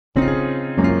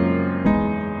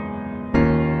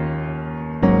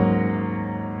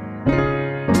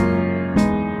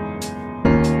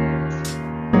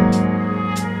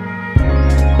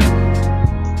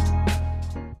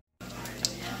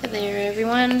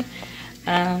everyone.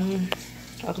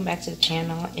 Welcome back to the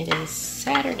channel. It is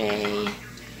Saturday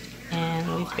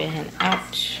and we've been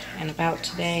out and about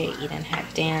today. Edyn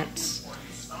had dance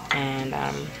and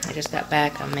I just got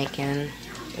back. I'm making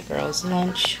the girls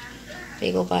lunch,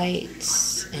 bagel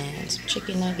bites and some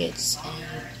chicken nuggets,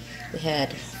 and we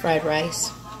had fried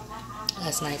rice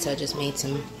last night, so I just made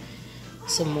some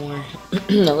more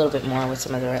a little bit more with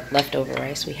some of the leftover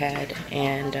rice we had.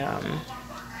 And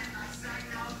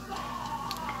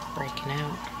breaking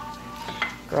out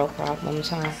girl problems,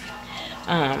 huh?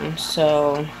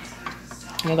 So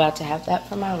I'm about to have that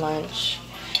for my lunch,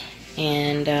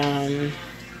 and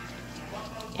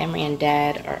Emery and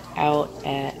Dad are out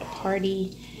at a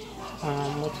party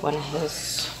with one of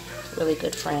his really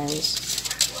good friends,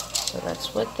 so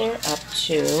that's what they're up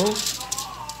to.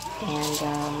 And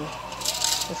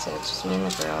like I said, it's just me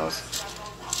and the girls.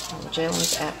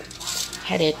 Jalen's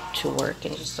headed to work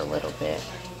in just a little bit.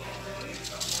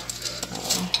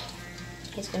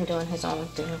 He's been doing his own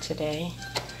thing today.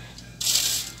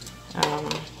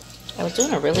 I was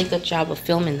doing a really good job of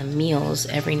filming the meals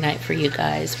every night for you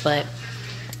guys, but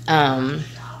I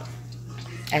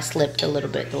slipped a little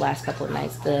bit the last couple of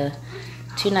nights. The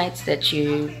 2 nights that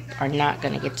you are not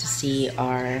going to get to see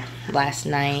are last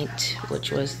night,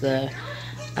 which was the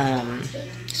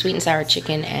sweet and sour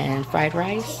chicken and fried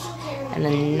rice, and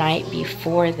the night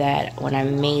before that, when I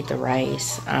made the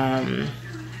rice,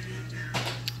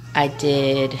 I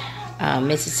did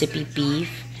Mississippi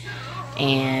beef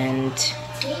and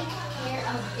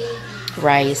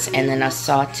rice, and then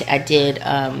I did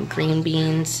green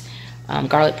beans,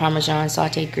 garlic parmesan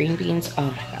sauteed green beans.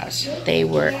 Oh my gosh, they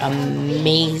were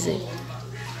amazing.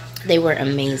 They were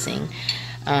amazing.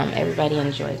 Everybody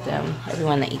enjoyed them.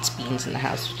 Everyone that eats beans in the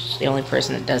house. The only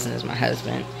person that doesn't is my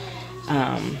husband.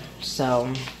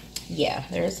 So yeah,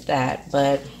 there's that.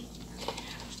 But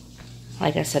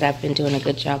like I said, I've been doing a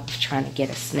good job of trying to get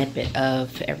a snippet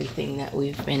of everything that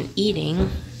we've been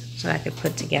eating so I could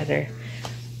put together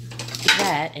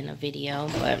that in a video.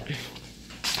 But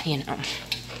you know,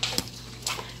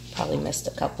 probably missed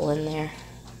a couple in there.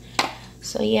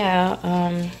 So yeah,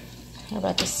 I'm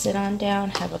about to sit on down,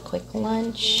 have a quick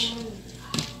lunch.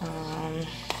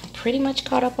 Pretty much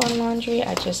caught up on laundry.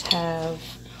 I just have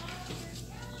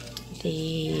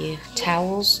the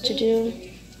towels to do,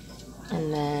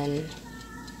 and then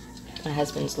my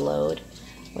husband's load,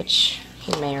 which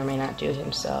he may or may not do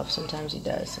himself. Sometimes he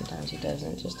does, sometimes he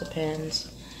doesn't, just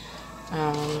depends.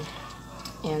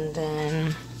 And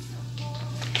then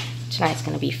tonight's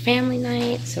gonna be family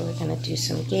night, so we're gonna do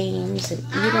some games, and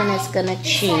Edyn is gonna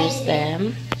choose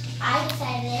them. I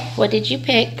decided. What did you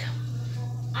pick?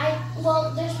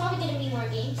 Well, there's probably gonna be more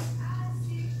games.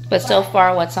 But so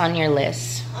far, what's on your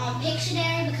list?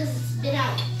 Pictionary, because it's been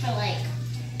out for like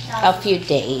A few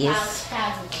days.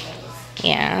 thousands of days.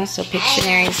 Yeah, so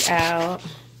Pictionary's out.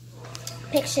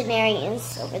 Pictionary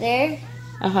is over there.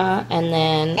 And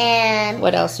then And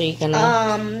what else are you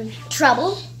gonna?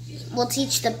 Trouble. We'll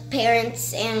teach the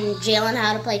parents and Jalen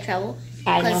how to play Trouble.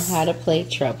 I know how to play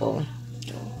Trouble.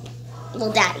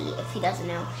 Well, Daddy, if he doesn't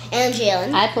know. And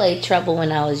Jalen. I played Trouble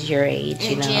when I was your age, And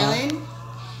you know. Jalen.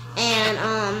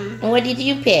 And What did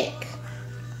you pick?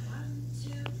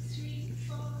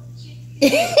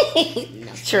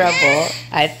 Trouble,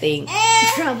 I think.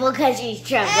 Trouble, because he's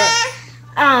Trouble.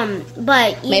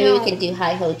 But maybe we can do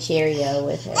Hi Ho Cheerio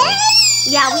with her.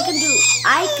 Yeah, we can do.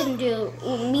 I can do.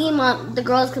 Me and Mom, the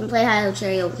girls can play Hi Ho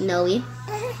Cherry with Noe.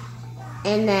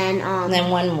 And then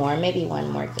one more, maybe one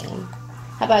more game.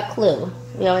 How about Clue?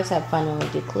 We always have fun when we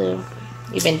do Clue.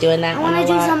 You've been doing that I one a lot?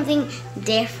 want to do something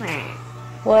different.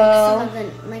 Well,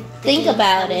 like think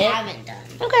about it. Haven't done.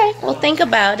 Okay, well, think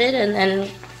about it and then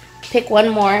pick one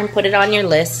more and put it on your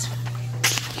list.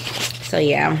 So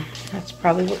yeah, that's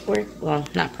probably what well,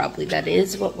 not probably, that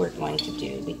is what we're going to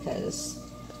do, because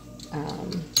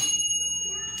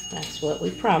that's what we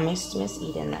promised Miss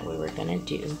Edyn that we were going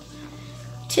to do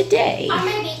today.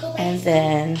 And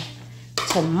then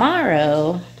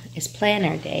tomorrow is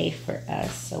planner day for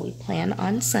us, so we plan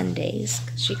on Sundays,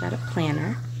 because she got a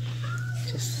planner,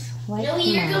 just like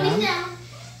Mom.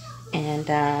 And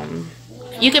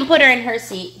you can put her in her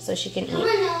seat so she can eat.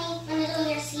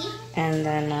 And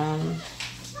then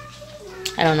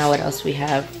I don't know what else we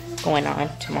have going on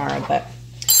tomorrow, but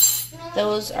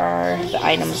those are the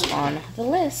items on the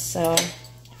list. So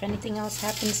if anything else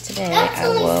happens today, I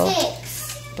will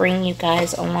bring you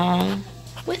guys along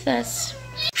with us.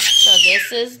 So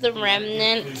this is the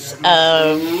remnants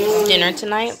of dinner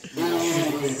tonight.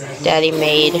 Daddy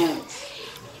made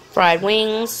fried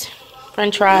wings,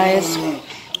 french fries,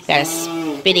 got a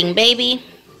spitting baby,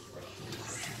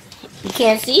 You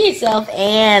can't see yourself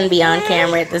and be on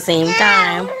camera at the same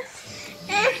time.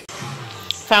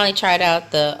 Finally tried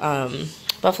out the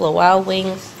Buffalo Wild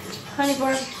Wings honey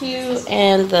barbecue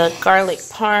and the garlic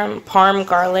parm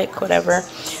garlic, whatever.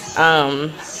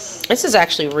 This is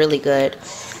actually really good.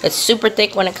 It's super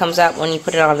thick when it comes out when you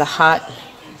put it on the hot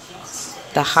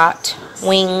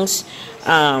wings.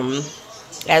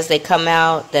 As they come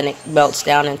out, then it melts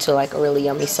down into like a really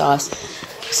yummy sauce.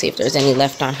 See if there's any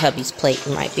left on hubby's plate.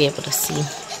 You might be able to see.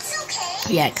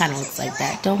 Yeah, it kind of looks like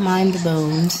that. Don't mind the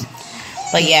bones.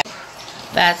 But yeah,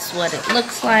 that's what it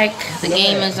looks like. The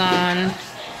game is on.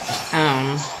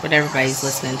 But everybody's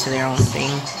listening to their own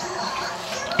thing.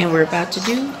 And we're about to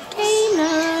do game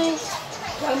night.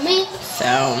 For me.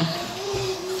 So,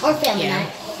 Or family yeah.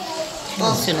 night.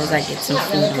 As soon as I get some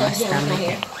food really in my good, yeah, stomach.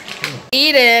 right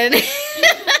Eden.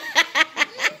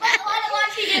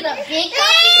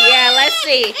 Yeah, let's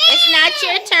see. It's not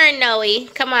your turn, Noe.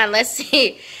 Come on, let's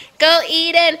see. Go,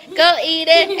 Eden. Go,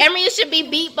 Eden. Emma, you should be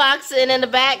beatboxing in the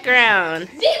background.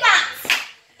 Beatbox!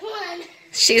 Come on.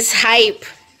 She's hype.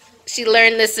 She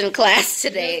learned this in class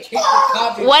today.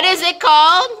 What is it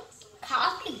called?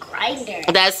 Coffee grinder.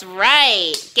 That's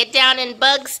right. Get down in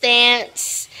bug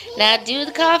stance. Now do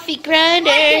the coffee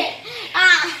grinder.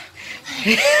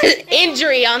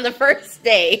 Injury on the first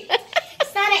day.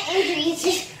 It's not an injury. It's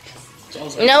just...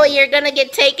 No, you're going to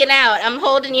get taken out. I'm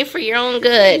holding you for your own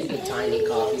good. Tiny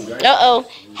coffee grinder. Uh-oh.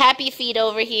 Happy feet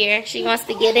over here. She wants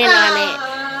to get in on it.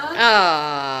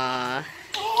 Aww.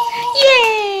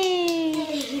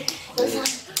 Yay.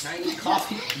 Tiny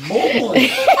coffee. More.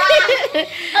 Okay,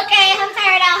 I'm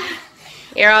tired now.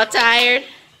 You're all tired?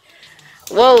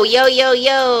 Whoa, yo, yo,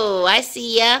 yo. I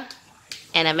see ya.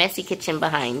 And a messy kitchen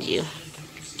behind you.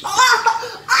 I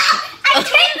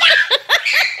turned down.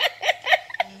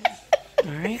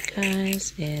 Alright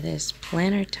guys, it is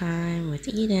planner time with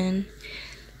Eden.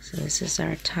 So this is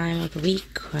our time of the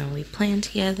week when we plan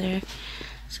together.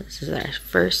 So this is our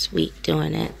first week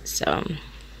doing it. So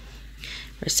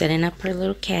we're setting up her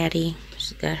little caddy.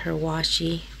 She's got her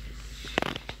washi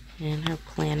and her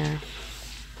planner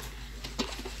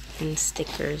and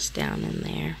stickers down in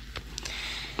there.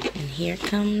 And here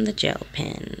come the gel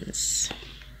pens.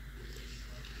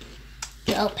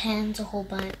 Gel pens, a whole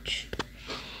bunch.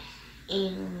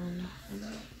 And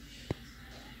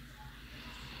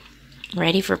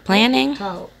ready for planning?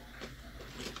 oh,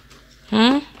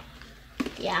 Hmm?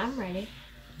 yeah, I'm ready.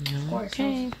 Of course,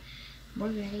 Okay. we're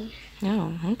ready.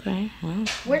 Oh, okay. Well,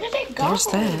 Where did it go? there's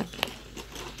that.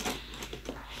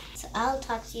 So I'll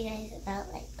talk to you guys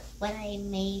about like what I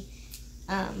made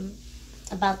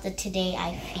about the today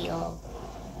I feel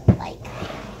like,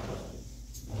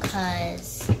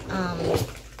 cause you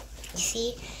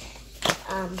see,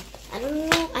 I don't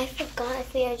know, I forgot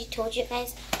if we already told you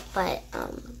guys, but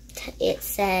it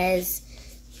says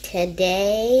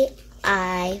today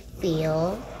I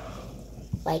feel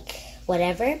like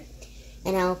whatever,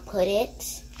 and I'll put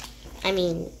it,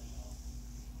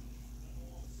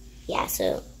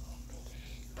 so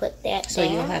put that So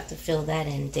there. you'll have to fill that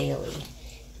in daily.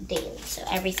 Daily, so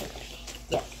every single day.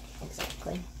 Yep,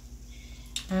 exactly.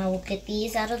 We'll get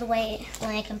these out of the way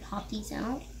when I can pop these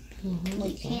out.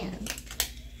 We can.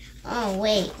 Oh,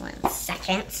 wait 1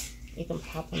 second. You can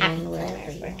pop them Happy in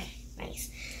wherever you whatever. want. Nice.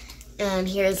 And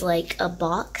here's like a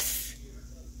box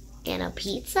and a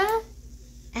pizza.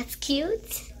 That's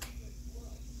cute.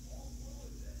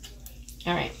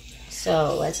 Alright,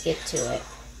 so let's get to it.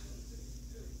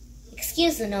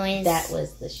 Excuse the noise. That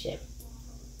was the ship.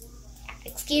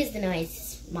 Excuse the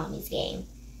noise, Mommy's game.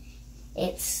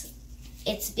 It's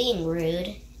being rude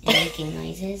and making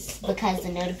noises because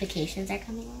the notifications are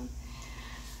coming on.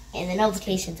 And the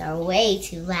notifications are way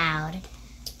too loud.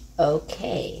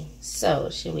 Okay, so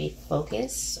should we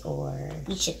focus or?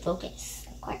 We should focus,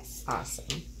 of course. Awesome.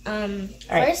 First,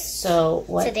 Alright, so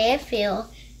what? today I feel,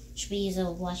 should we use a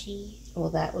washi? Well,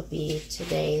 that would be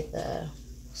today, the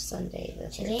Sunday. The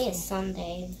Today 13th. is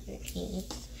Sunday, the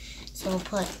 13th. So we'll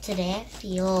put today I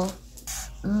feel.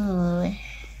 Ooh.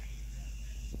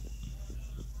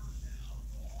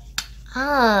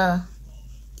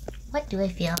 What do I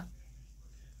feel?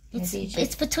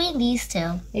 It's between these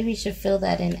two. Maybe you should fill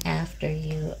that in after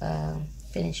you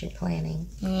finish your planning.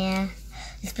 Yeah,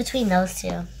 it's between those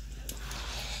two.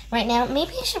 Right now,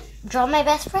 maybe I should draw my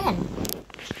best friend.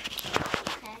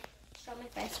 Okay, draw my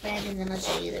best friend and then I'll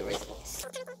show you the results.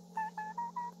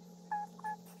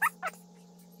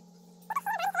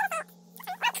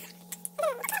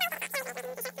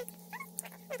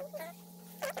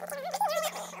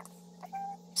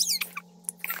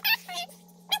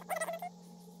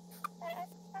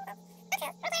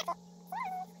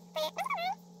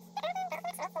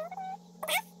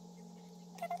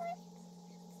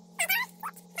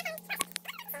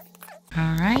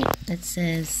 All right, it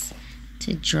says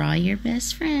to draw your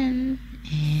best friend,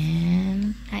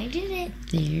 and I did it.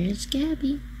 there's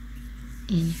Gabby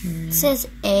in her It says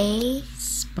A.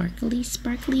 sparkly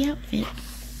outfit.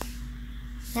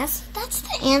 That's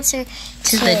the answer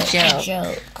To the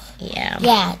joke. Yeah.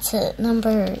 Yeah, to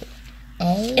number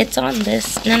A. It's on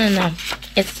this. No.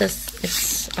 It's this.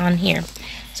 It's on here.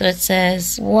 So it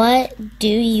says, What do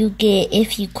you get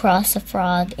if you cross a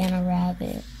frog and a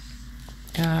rabbit?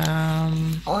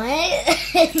 What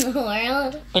in the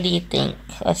world? What do you think?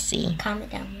 Let's see. Comment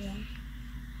down below.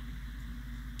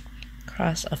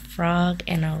 Cross a frog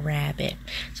and a rabbit.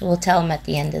 So we'll tell them at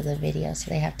the end of the video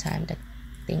so they have time to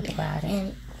think about it.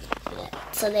 And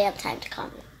so they have time to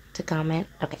comment. To comment?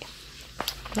 Okay.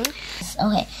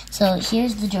 Okay, so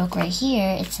here's the joke right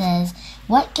here. It says,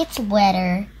 what gets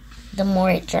wetter the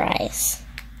more it dries?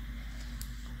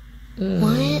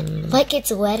 What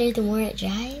gets wetter the more it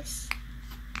dries?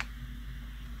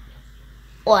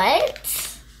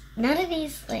 What? None of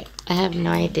these, like... I have no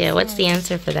idea. What's the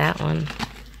answer for that one?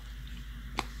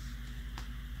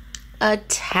 A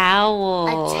towel.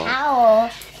 A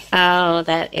towel. Oh,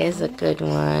 that is a good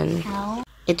one. Towel.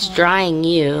 It's drying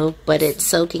you, but it's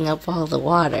soaking up all the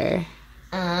water.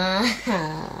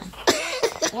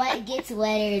 What gets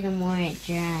wetter the more it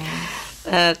dries?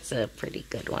 That's a pretty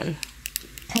good one.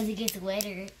 Because it gets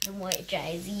wetter the more it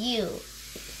dries you.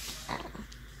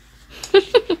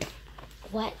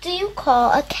 What do you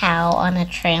call a cow on a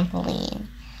trampoline?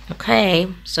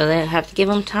 Okay, so they have to give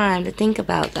them time to think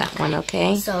about that one,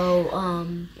 okay? So,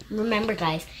 remember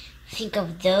guys, think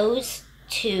of those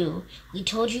two. We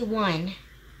told you one,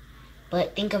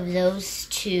 but think of those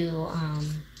two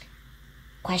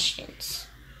questions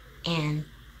and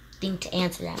think to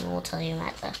answer them, and we'll tell you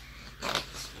at the...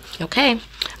 Okay. All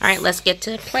right, let's get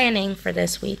to planning for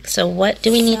this week. So what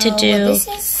do we need to do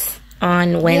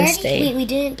on Wednesday? We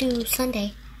didn't do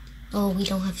Sunday. Oh, we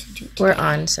don't have to do today. We're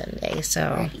on Sunday,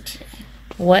 so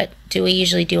what do we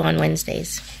usually do on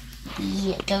Wednesdays?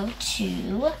 We go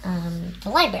to the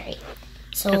library.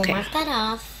 So we'll mark that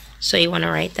off. So you want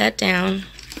to write that down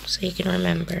so you can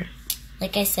remember.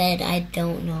 Like I said, I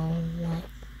don't know what...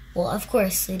 Well, of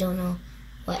course, we don't know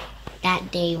what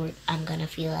that day I'm going to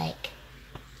feel like.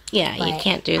 Yeah, you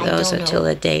can't do those until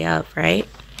the day of, right?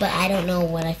 But I don't know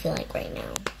what I feel like right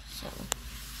now. So,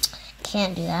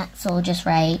 can't do that. So we'll just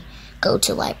write, go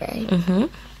to library. Mm-hmm.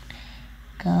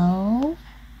 Go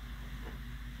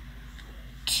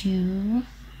to...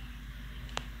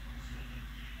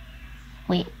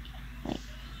 Wait.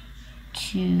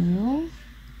 To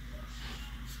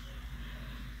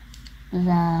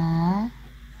the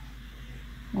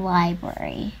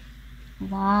library.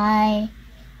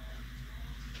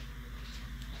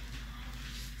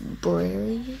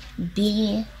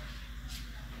 B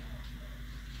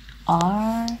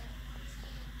R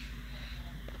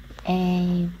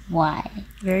A Y.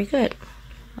 Very good.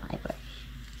 Library.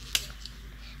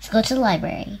 Let's go to the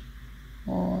library.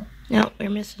 No, we're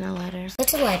missing a letter. Go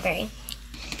to the library.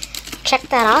 Check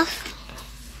that off.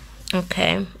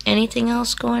 Okay. Anything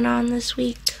else going on this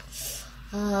week?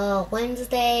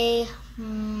 Wednesday.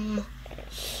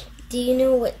 Do you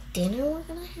know what dinner we're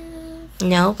gonna have?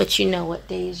 No, but you know what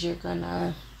days you're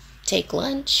gonna take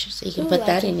lunch, so you can put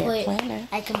that in your planner.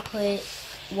 I can put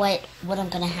what I'm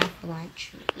gonna have for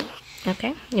lunch. Maybe.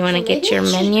 Okay. You want to get your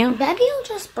menu? Maybe I'll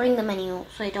just bring the menu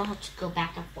so I don't have to go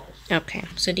back and forth. Okay.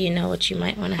 So do you know what you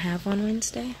might want to have on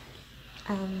Wednesday?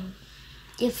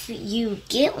 If you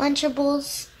get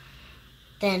Lunchables,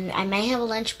 then I might have a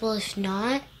Lunchable. If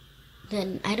not,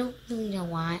 then I don't really know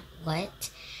what.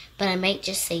 But I might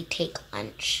just say take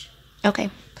lunch. Okay.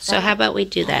 So how about we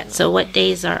do that? So what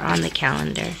days are on the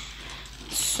calendar?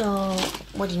 So,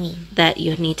 what do you mean? That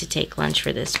you need to take lunch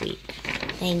for this week.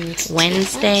 I need to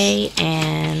Wednesday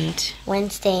and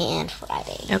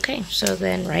Friday. Okay, so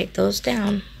then write those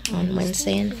down on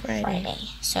Wednesday and Friday.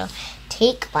 So,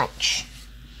 take lunch.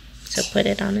 So put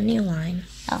it on a new line.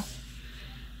 Oh.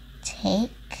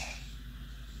 Take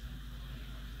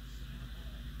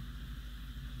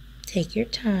your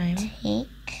time. Take.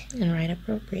 And write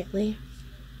appropriately.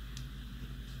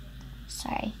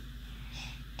 Sorry.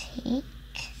 Take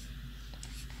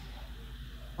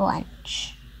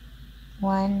lunch.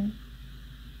 Lunch.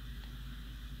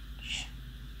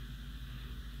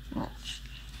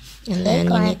 And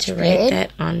then you need to write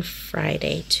that on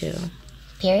Friday too.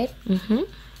 Period? Mm-hmm.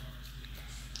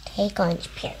 Take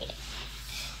lunch, period.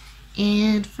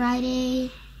 And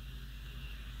Friday,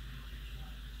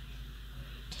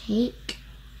 take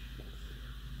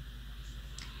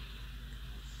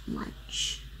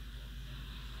lunch.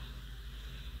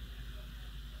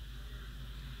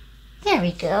 There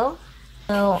we go.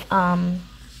 So,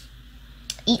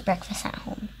 eat breakfast at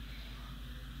home.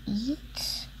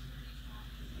 Eat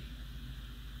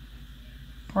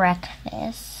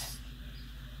breakfast.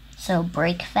 So,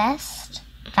 breakfast.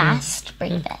 Fast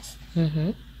breakfast.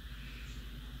 Mm-hmm.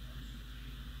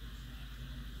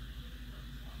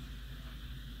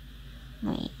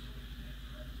 Wait.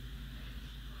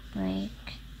 Break.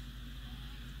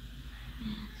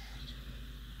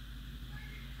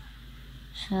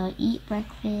 So eat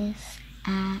breakfast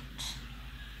at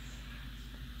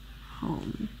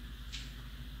home.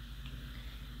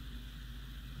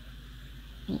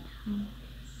 Eat home.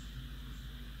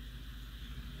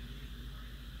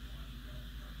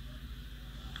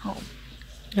 Home.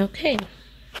 Okay.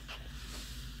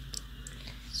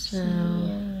 So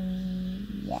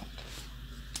Yet.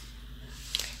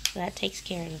 that takes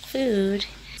care of the food.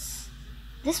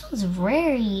 This one's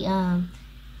very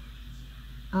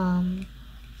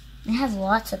it has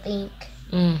lots of ink.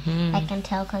 Mm-hmm. I can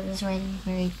tell because it's writing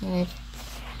very good.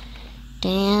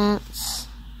 Dance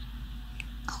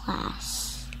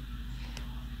class.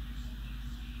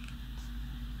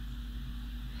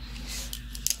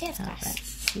 Dance Oh, class. that's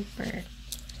super.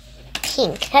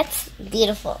 Pink. That's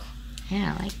beautiful.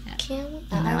 Yeah, I like that. Can we,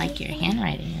 And I like your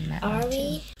handwriting in that Are one, too.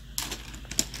 we?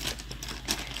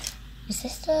 Is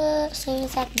this the same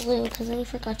exact blue? Because I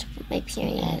forgot to put my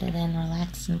period. And then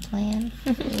relax and plan.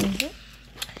 Mm-hmm.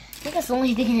 I think that's the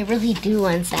only thing I really do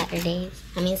on Saturdays.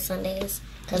 I mean Sundays.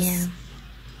 Because Yeah.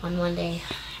 on Monday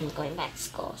I'm going back to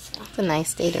school. So. It's a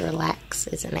nice day to relax,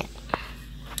 isn't it?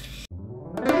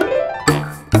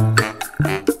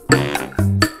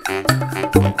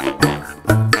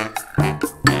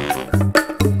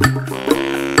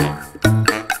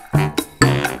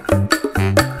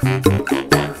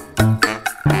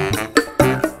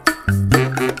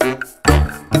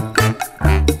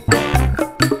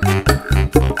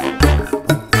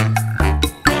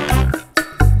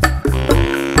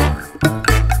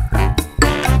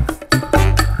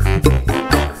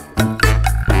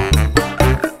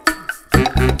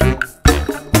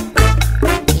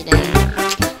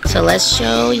 So let's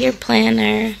show your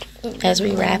planner as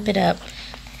we wrap it up.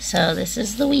 So this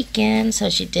is the weekend. So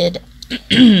she did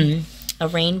a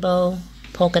rainbow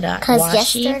polka dot Because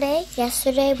washi.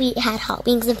 yesterday we had hot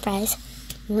wings and fries.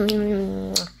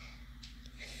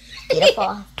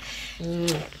 Beautiful.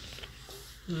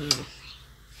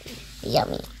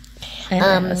 Yummy. And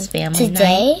that was family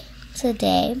night.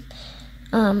 Today,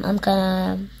 I'm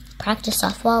gonna practice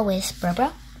softball with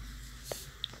Barbara.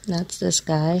 That's this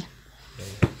guy.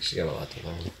 She got a lot to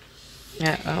learn.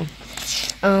 Uh-oh.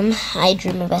 I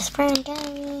drew my best friend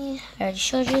diary. I already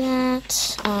showed you that.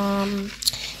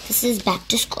 This is back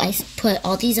to school. I put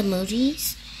all these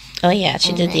emojis. Oh yeah,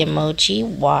 she did the emoji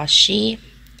washi.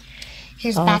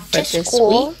 Here's all back for to this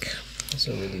school. week. That's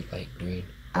a really light green.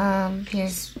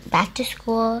 Here's back to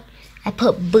school. I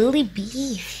put bully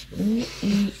beef. Bully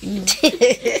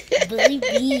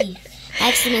beef. I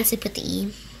accidentally put the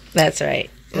E. That's right.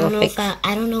 I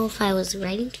don't know if I was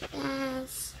writing too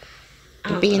fast.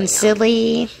 Being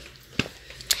silly.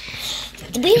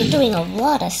 We were doing a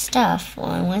lot of stuff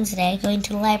on Wednesday. Going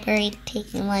to the library,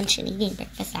 taking lunch, and eating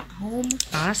breakfast at home.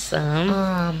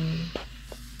 Awesome.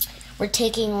 We're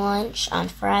taking lunch on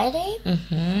Friday.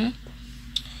 Mm-hmm.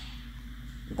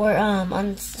 We're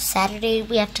on Saturday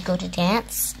we have to go to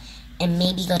dance and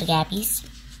maybe go to Gabby's.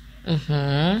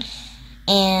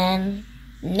 Mm-hmm. And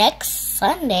next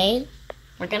Sunday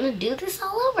we're gonna do this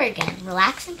all over again.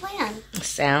 Relax and plan.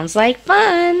 Sounds like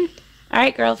fun. All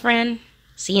right, girlfriend.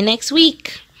 See you next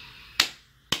week.